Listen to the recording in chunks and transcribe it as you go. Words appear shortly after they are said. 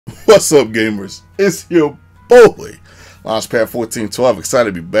What's up, gamers? It's your boy, Launchpad 1412.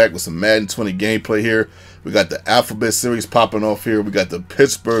 Excited to be back with some Madden 20 gameplay here. We got the Alphabet series popping off here. We got the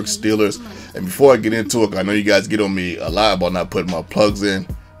Pittsburgh Steelers. And before I get into it, I know you guys get on me a lot about not putting my plugs in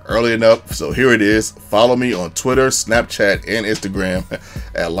early enough. So here it is. Follow me on Twitter, Snapchat, and Instagram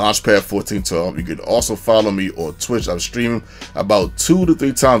at Launchpad 1412. You can also follow me on Twitch. I'm streaming about 2 to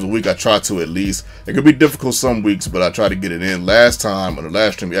 3 times a week. I try to at least. It can be difficult some weeks, but I try to get it in. Last time on the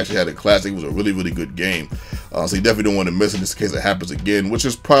last stream, we actually had a classic. It was a really good game. So you definitely don't want to miss it just in case it happens again, which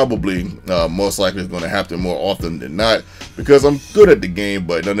is probably most likely going to happen more often than not, because I'm good at the game,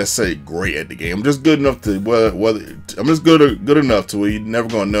 but not necessarily great at the game. I'm just good enough to I'm just good enough to where you're never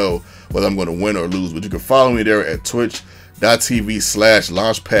going to know whether I'm going to win or lose. But you can follow me there at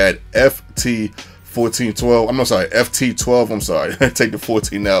twitch.tv/launchpadft1412. I'm sorry, FT12. I'm sorry, take the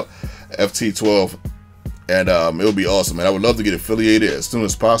 14 out, FT12. And it'll be awesome, man. I would love to get affiliated as soon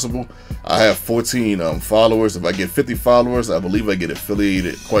as possible. I have 14 followers. If I get 50 followers, I believe I get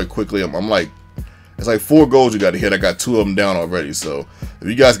affiliated quite quickly. I'm like, it's like 4 goals you got to hit. I got 2 of them down already. So if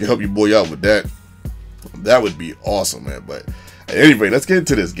you guys can help your boy out with that, that would be awesome, man. But at any rate, let's get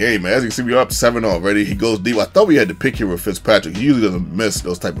into this game, man. As you can see, we're up 7 already. He goes deep. I thought we had the pick here with Fitzpatrick. He usually doesn't miss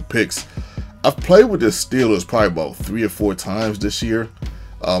those type of picks. I've played with the Steelers probably about 3 or 4 times this year.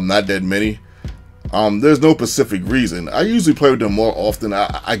 Not that many. There's no specific reason. I usually play with them more often.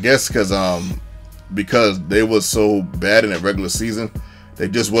 I guess because they were so bad in the regular season, they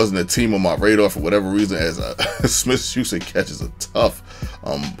just wasn't a team on my radar for whatever reason. As Smith-Schuster catches a tough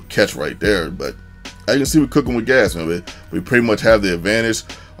catch right there, but as you can see, we're cooking with gas, man. We pretty much have the advantage.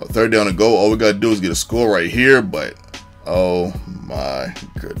 3rd down and goal. All we gotta do is get a score right here, but oh my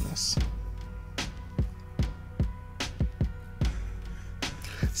goodness.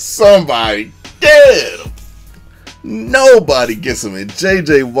 Somebody get him. Nobody gets him, and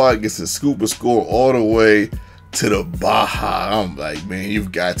JJ Watt gets a scoop and score all the way to the Baja. I'm like, man,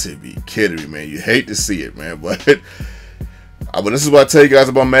 you've got to be kidding me, man. You hate to see it, man, but this is what I tell you guys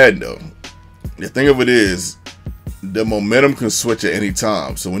about Madden, though. The thing of it is, the momentum can switch at any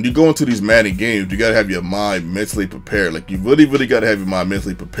time. So when you go into these Madden games, you got to have your mind mentally prepared. Like, you really got to have your mind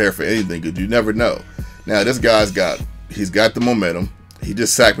mentally prepared for anything, because you never know. Now, this guy's got the momentum. He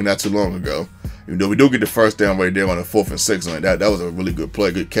just sacked me not too long ago. Even though we do get the 1st down right there on the 4th and 6, like that was a really good play,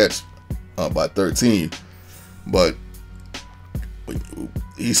 good catch by 13. But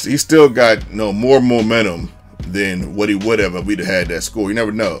he still got more momentum than what he would have if we'd have had that score. You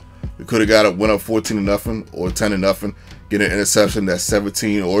never know. We could have went up 14-0 or 10-0, get an interception that's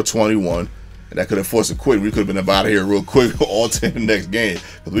 17 or 21. And that could have forced a quit. We could have been out of here real quick, all 10 the next game.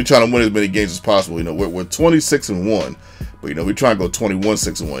 Because we're trying to win as many games as possible. You know, we're 26-1, but you know, we're trying to go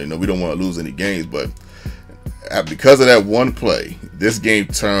 21-6-1. You know, we don't want to lose any games. But because of that one play, this game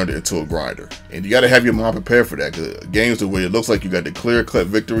turned into a grinder, and you got to have your mind prepared for that. Because games where it looks like you got the clear-cut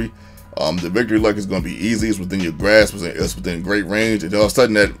victory, the victory luck is going to be easy. It's within your grasp. It's within great range, and all of a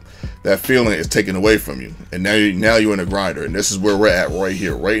sudden that feeling is taken away from you, and now you're in a grinder, and this is where we're at right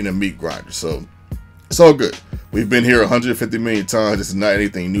here, right in the meat grinder. So it's all good. We've been here 150 million times. This is not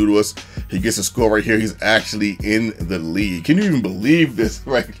anything new to us. He gets a score right here. He's actually in the lead. Can you even believe this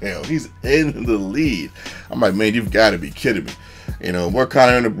right now? He's in the lead. I'm like, man, you've got to be kidding me. You know, we're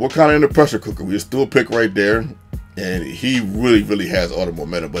kind of in the pressure cooker. We just threw a pick right there, and he really has all the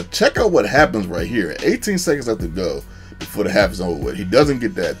momentum. But check out what happens right here. 18 seconds left to go before the half is over with. He doesn't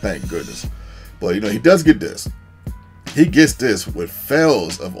get that, thank goodness. But you know, he does get this. He gets this with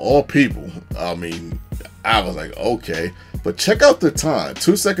Fells of all people. I mean, I was like, okay. But check out the time.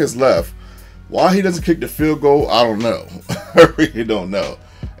 2 seconds left. Why he doesn't kick the field goal, I don't know. I really don't know.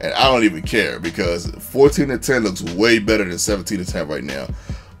 And I don't even care, because 14-10 looks way better than 17-10 right now.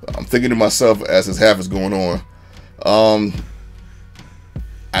 I'm thinking to myself as this half is going on,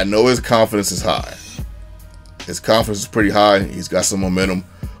 I know his confidence is high. His confidence is pretty high. He's got some momentum.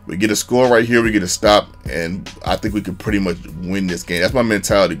 We get a score right here. We get a stop, and I think we can pretty much win this game. That's my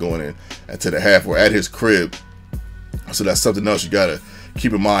mentality going in into the half. We're at his crib, so that's something else you got to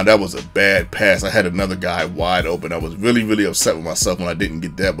keep in mind. That was a bad pass. I had another guy wide open. I was really upset with myself when I didn't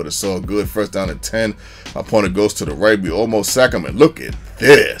get that, but it's all good. 1st down and 10. My opponent goes to the right. We almost sack him, and look at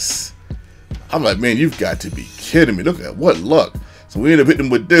this. I'm like, man, you've got to be kidding me. Look at what luck. So we end up hitting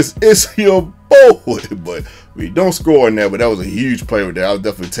him with this. It's your boy. But we don't score in there, but that was a huge play right there. I'll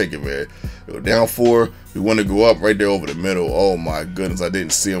definitely take it, man. We were down 4. We want to go up right there over the middle. Oh, my goodness. I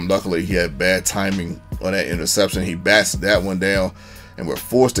didn't see him. Luckily, he had bad timing on that interception. He bats that one down, and we're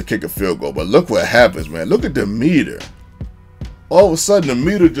forced to kick a field goal. But look what happens, man. Look at the meter. All of a sudden, the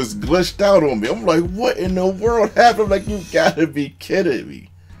meter just glitched out on me. I'm like, what in the world happened? I'm like, you got to be kidding me.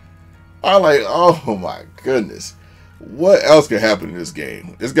 I'm like, oh my goodness. What else can happen in this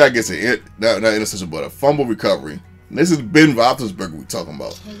game? This guy gets not interception, but a fumble recovery. And this is Ben Roethlisberger we're talking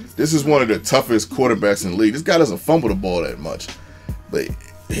about. This is one of the toughest quarterbacks in the league. This guy doesn't fumble the ball that much. But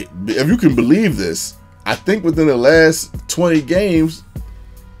if you can believe this, I think within the last 20 games,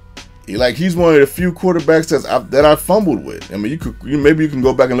 he's one of the few quarterbacks that I fumbled with. I mean, maybe you can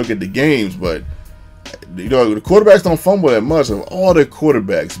go back and look at the games, but the quarterbacks don't fumble that much. Of all the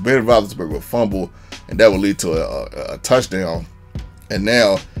quarterbacks, Ben Roethlisberger will fumble, and that will lead to a touchdown. And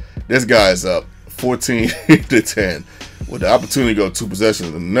now this guy's up 14-10 with the opportunity to go 2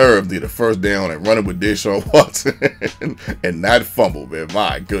 possessions, the nerve to get a first down and run it with Deshaun Watson and not fumble, man.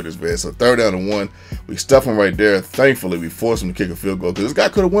 My goodness, man. So 3rd down and 1. We stuff him right there. Thankfully, we forced him to kick a field goal because this guy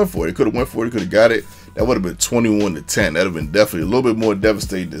could have went for it. He could have went for it. He could have got it. That would have been 21-10. That would have been definitely a little bit more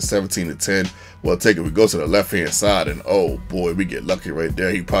devastating than 17-10. Well, take it. We go to the left-hand side, and oh boy, we get lucky right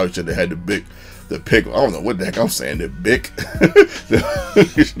there. He probably should have had the pick. I don't know what the heck I'm saying. The pick.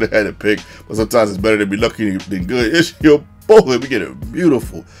 He should have had a pick. But sometimes it's better to be lucky than good. It's your boy. We get a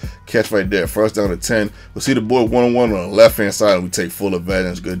beautiful catch right there. 1st down and 10. We'll see the boy one-on-one on the left-hand side, and we take full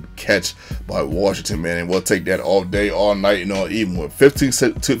advantage. Good catch by Washington, man. And we'll take that all day, all night, and all evening. With 52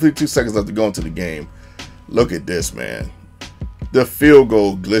 seconds left to go into the game. Look at this, man. The field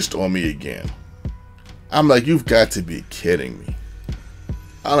goal glitched on me again. I'm like, you've got to be kidding me.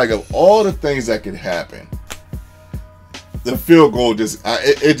 I'm like, of all the things that could happen, the field goal just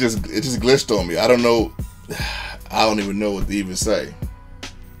glitched on me. I don't know. I don't even know what to even say.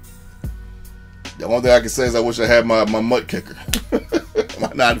 The only thing I can say is I wish I had my mutt kicker.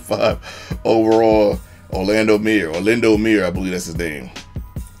 My 95 overall Orlando Mir, I believe that's his name.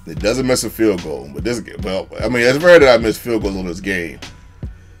 It doesn't miss a field goal, but I mean, it's rare that I miss field goals on this game.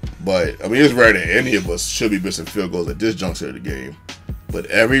 But I mean, it's rare that any of us should be missing field goals at this juncture of the game. But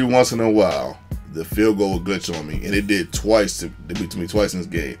every once in a while, the field goal will glitch on me, and it did twice to me twice in this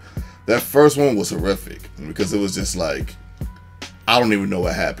game. That first one was horrific because it was just like, I don't even know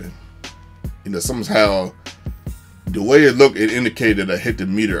what happened. Somehow the way it looked, it indicated I hit the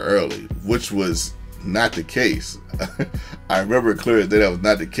meter early, which was not the case. I remember it clearly that was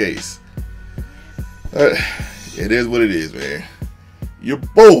not the case. It is what it is, man. Your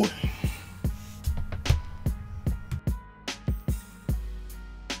boy